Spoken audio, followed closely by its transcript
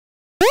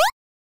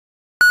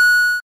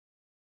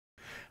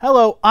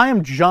Hello, I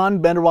am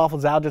John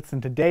BenderWaffles Algets,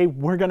 and today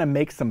we're gonna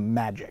make some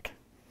magic.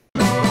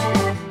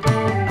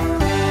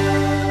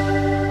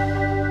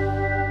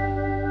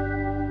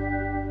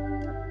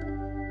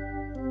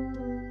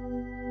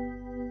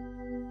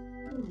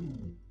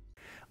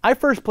 I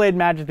first played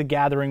Magic the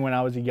Gathering when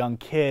I was a young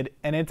kid,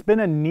 and it's been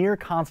a near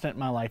constant in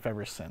my life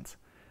ever since.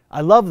 I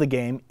love the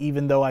game,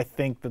 even though I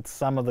think that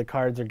some of the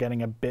cards are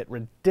getting a bit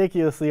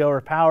ridiculously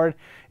overpowered.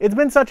 It's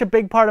been such a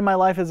big part of my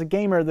life as a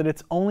gamer that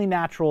it's only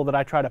natural that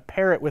I try to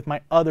pair it with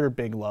my other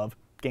big love,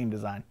 game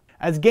design.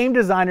 As game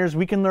designers,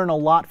 we can learn a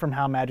lot from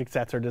how Magic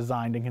sets are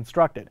designed and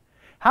constructed.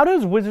 How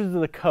does Wizards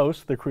of the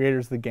Coast, the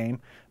creators of the game,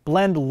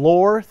 blend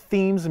lore,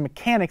 themes, and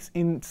mechanics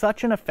in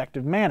such an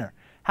effective manner?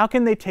 How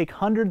can they take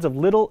hundreds of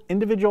little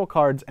individual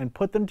cards and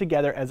put them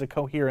together as a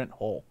coherent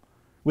whole?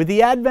 With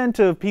the advent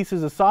of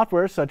pieces of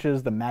software such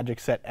as the Magic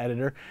Set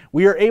Editor,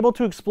 we are able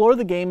to explore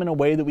the game in a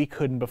way that we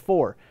couldn't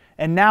before.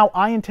 And now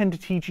I intend to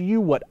teach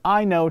you what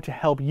I know to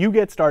help you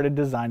get started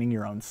designing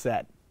your own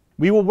set.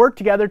 We will work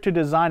together to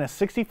design a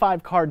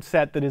 65 card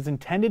set that is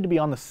intended to be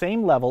on the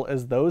same level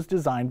as those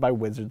designed by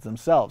Wizards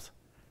themselves.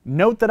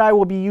 Note that I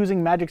will be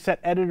using Magic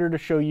Set Editor to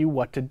show you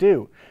what to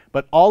do,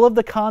 but all of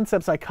the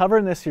concepts I cover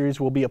in this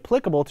series will be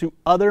applicable to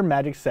other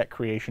Magic Set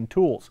creation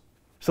tools.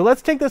 So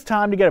let's take this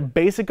time to get a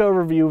basic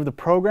overview of the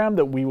program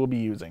that we will be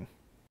using.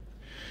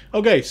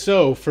 Okay,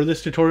 so for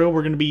this tutorial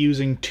we're going to be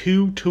using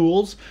two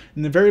tools.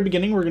 In the very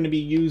beginning we're going to be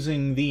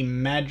using the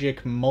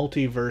Magic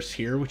Multiverse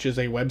here, which is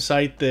a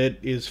website that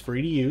is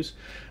free to use.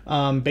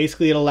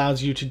 Basically it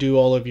allows you to do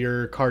all of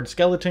your card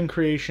skeleton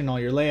creation, all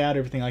your layout,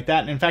 everything like that.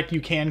 And in fact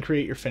you can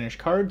create your finished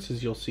cards,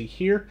 as you'll see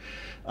here.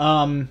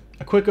 A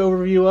quick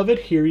overview of it.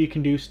 Here you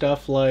can do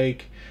stuff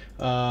like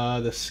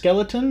the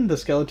skeleton. The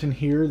skeleton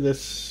here,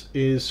 this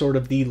is sort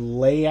of the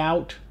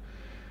layout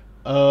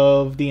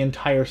of the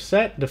entire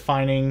set,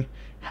 defining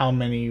how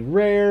many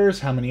rares,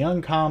 how many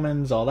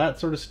uncommons, all that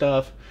sort of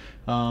stuff.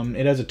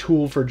 It has a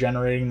tool for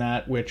generating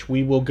that, which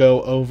we will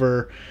go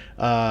over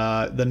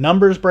the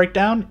numbers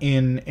breakdown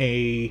in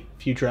a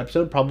future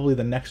episode, probably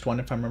the next one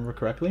if I remember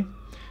correctly.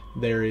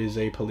 There is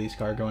a police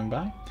car going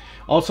by.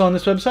 Also on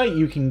this website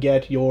you can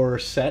get your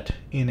set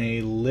in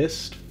a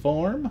list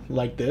form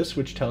like this,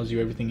 which tells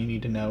you everything you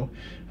need to know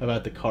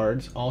about the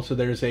cards. Also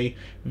there's a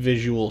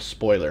visual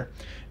spoiler.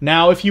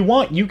 Now if you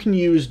want, you can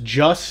use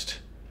just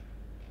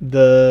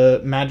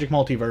the Magic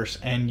Multiverse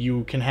and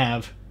you can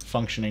have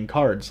functioning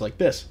cards like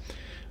this.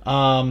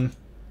 And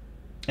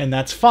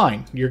that's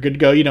fine. You're good to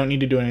go. You don't need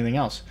to do anything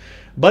else.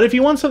 But if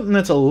you want something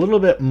that's a little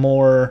bit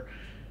more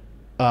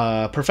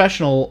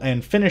professional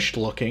and finished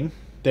looking,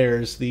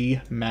 there's the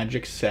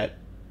Magic Set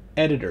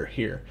Editor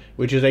here,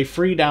 which is a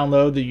free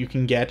download that you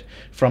can get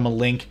from a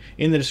link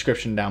in the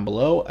description down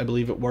below. I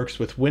believe it works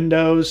with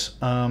Windows.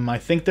 I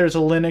think there's a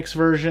Linux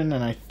version,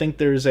 and I think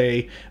there's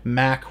a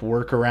Mac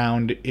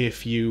workaround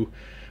if you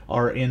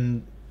are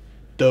in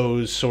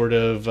those sort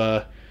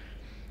of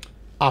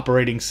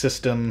operating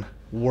system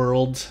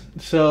worlds.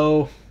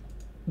 So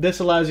this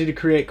allows you to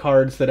create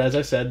cards that, as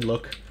I said,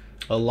 look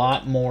a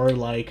lot more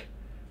like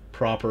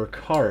proper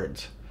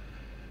cards.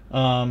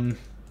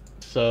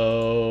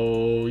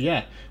 So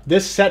yeah,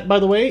 this set, by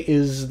the way,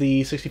 is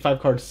the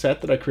 65 card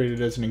set that I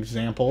created as an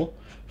example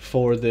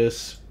for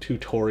this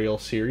tutorial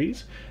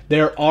series.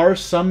 There are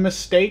some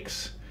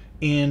mistakes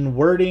in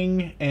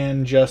wording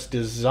and just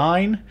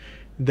design.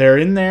 They're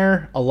in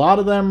there, a lot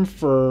of them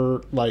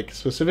for like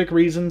specific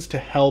reasons to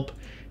help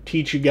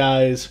teach you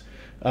guys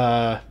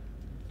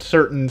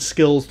certain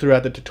skills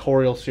throughout the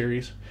tutorial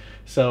series.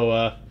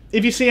 So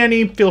if you see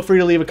any, feel free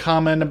to leave a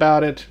comment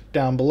about it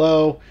down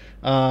below,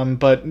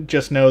 but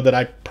just know that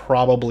I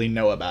probably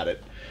know about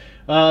it.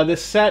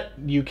 This set,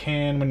 you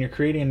can, when you're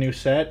creating a new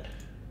set,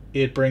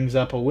 it brings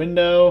up a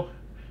window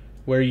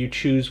where you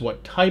choose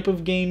what type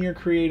of game you're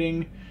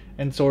creating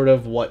and sort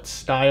of what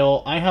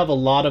style. I have a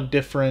lot of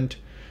different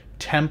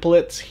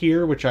templates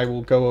here, which I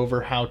will go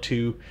over how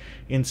to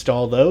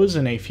install those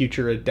in a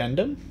future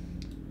addendum.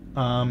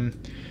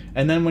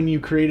 And then when you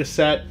create a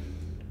set,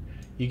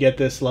 you get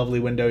this lovely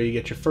window. You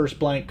get your first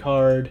blank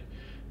card.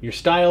 Your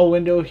style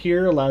window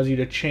here allows you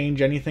to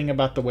change anything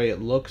about the way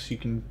it looks. You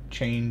can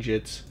change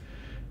its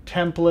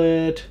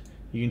template.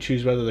 You can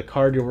choose whether the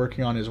card you're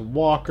working on is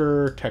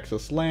Walker,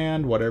 Texas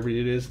Land, whatever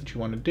it is that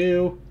you want to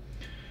do.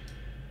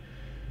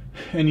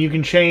 And you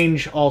can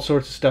change all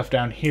sorts of stuff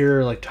down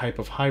here, like type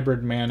of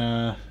hybrid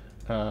mana,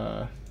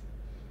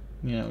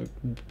 you know,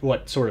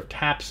 what sort of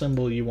tap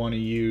symbol you want to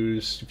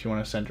use, if you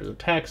want to center the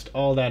text,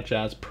 all that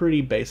jazz.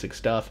 Pretty basic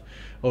stuff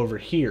over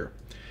here.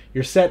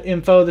 Your set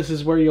info, this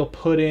is where you'll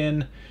put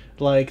in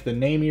like the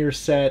name of your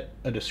set,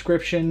 a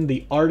description.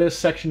 The artist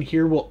section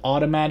here will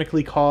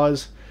automatically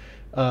cause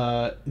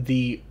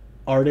the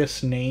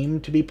artist's name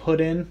to be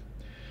put in.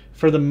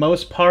 For the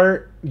most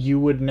part, you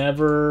would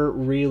never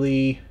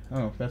really...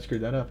 Oh, that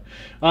screwed that up.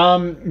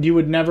 You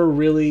would never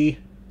really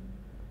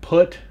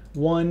put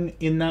one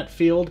in that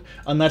field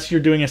unless you're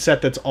doing a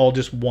set that's all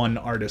just one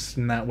artist,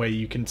 and that way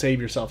you can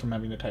save yourself from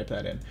having to type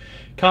that in.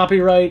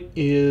 Copyright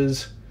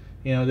is,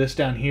 you know, this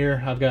down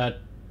here. I've got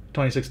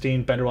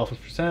 2016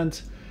 BenderWaffles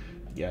presents,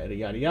 yada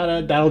yada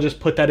yada. That'll just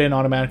put that in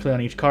automatically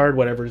on each card,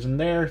 whatever's in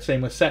there.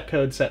 Same with set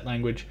code, set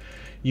language.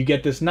 You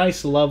get this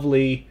nice,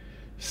 lovely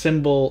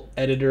symbol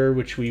editor,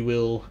 which we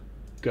will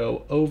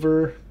go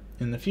over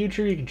in the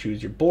future. You can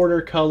choose your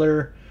border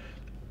color,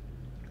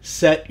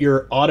 set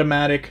your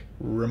automatic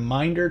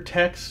reminder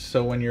text.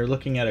 So when you're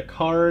looking at a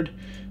card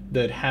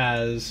that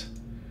has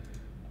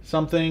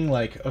something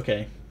like,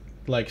 okay,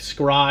 like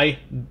scry,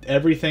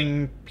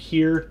 everything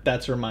here,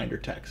 that's reminder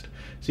text.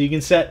 So you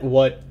can set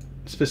what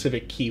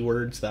specific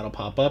keywords that'll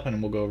pop up,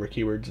 and we'll go over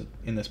keywords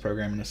in this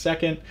program in a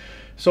second.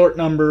 Sort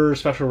number,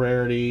 special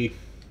rarity,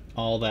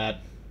 all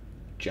that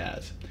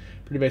jazz.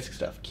 Pretty basic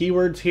stuff.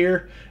 Keywords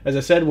here, as I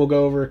said, we'll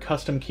go over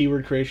custom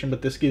keyword creation,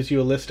 but this gives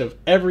you a list of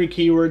every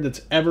keyword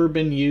that's ever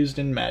been used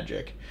in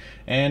Magic.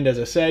 And as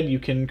I said, you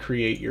can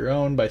create your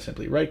own by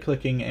simply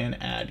right-clicking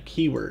and add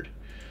keyword,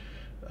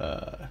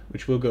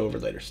 which we'll go over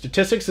later.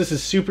 Statistics, this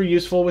is super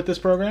useful with this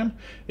program.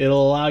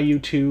 It'll allow you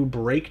to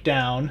break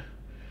down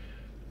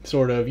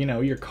sort of, you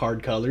know, your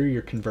card color,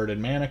 your converted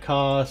mana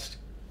cost,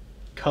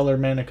 color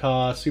mana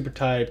cost, super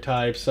type,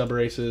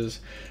 subraces,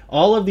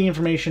 all of the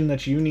information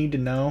that you need to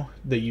know,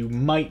 that you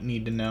might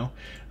need to know,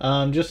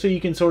 just so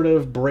you can sort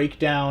of break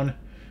down,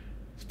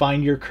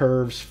 find your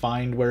curves,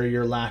 find where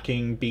you're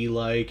lacking, be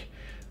like,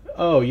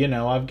 oh, you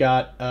know, I've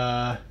got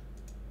a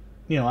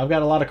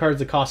lot of cards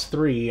that cost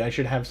 3. I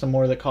should have some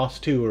more that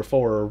cost 2 or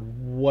 4 or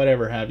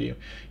whatever have you.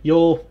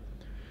 You'll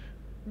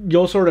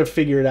sort of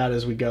figure it out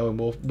as we go, and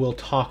we'll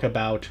talk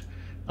about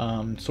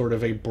sort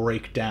of a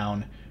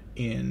breakdown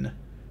in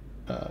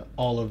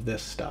all of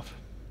this stuff.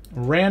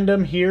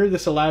 Random here,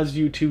 this allows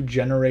you to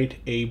generate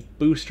a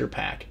booster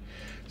pack.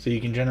 So you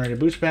can generate a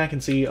booster pack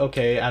and see,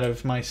 okay, out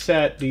of my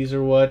set, these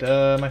are what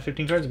my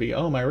 15 cards would be.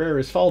 Oh, my rare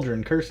is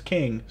Faldron, Cursed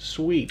King,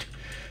 sweet.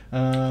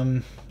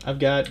 I've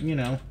got, you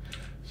know,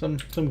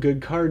 some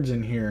good cards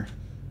in here.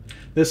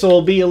 This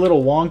will be a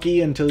little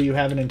wonky until you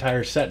have an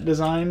entire set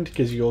designed,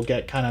 because you'll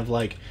get kind of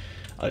like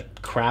a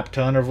crap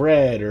ton of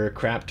red or a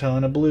crap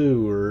ton of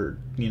blue, or,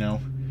 you know,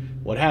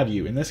 what have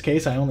you. In this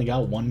case, I only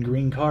got 1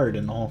 green card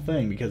in the whole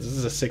thing because this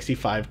is a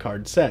 65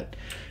 card set.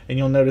 And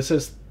you'll notice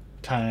this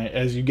time,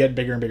 as you get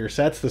bigger and bigger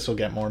sets, this will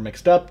get more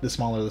mixed up. The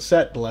smaller the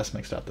set, the less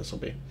mixed up this will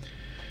be.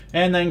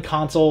 And then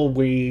console,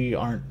 we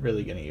aren't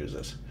really going to use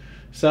this.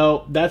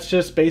 So that's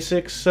just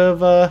basics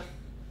of a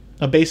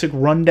basic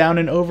rundown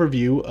and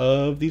overview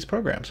of these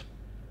programs.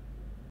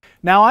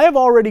 Now, I have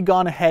already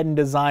gone ahead and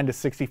designed a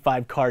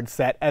 65 card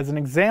set as an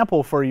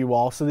example for you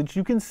all so that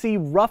you can see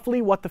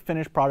roughly what the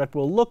finished product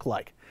will look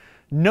like.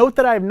 Note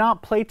that I have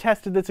not play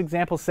tested this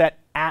example set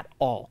at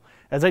all,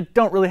 as I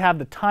don't really have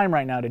the time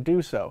right now to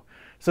do so.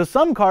 So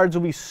some cards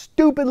will be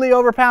stupidly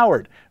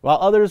overpowered, while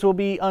others will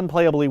be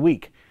unplayably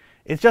weak.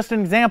 It's just an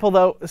example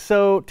though,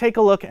 so take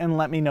a look and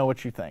let me know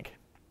what you think.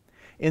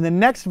 In the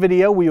next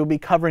video, we will be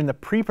covering the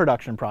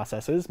pre-production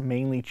processes,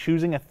 mainly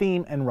choosing a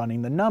theme and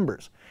running the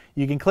numbers.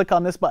 You can click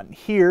on this button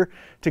here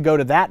to go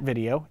to that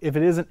video. If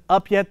it isn't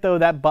up yet though,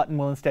 that button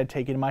will instead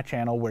take you to my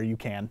channel where you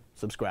can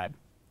subscribe.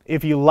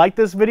 If you like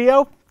this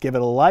video, give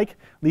it a like,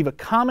 leave a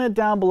comment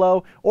down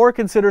below, or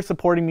consider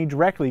supporting me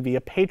directly via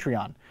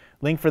Patreon.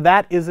 Link for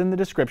that is in the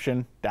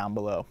description down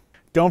below.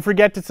 Don't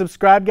forget to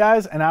subscribe,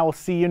 guys, and I will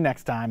see you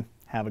next time.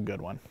 Have a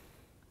good one.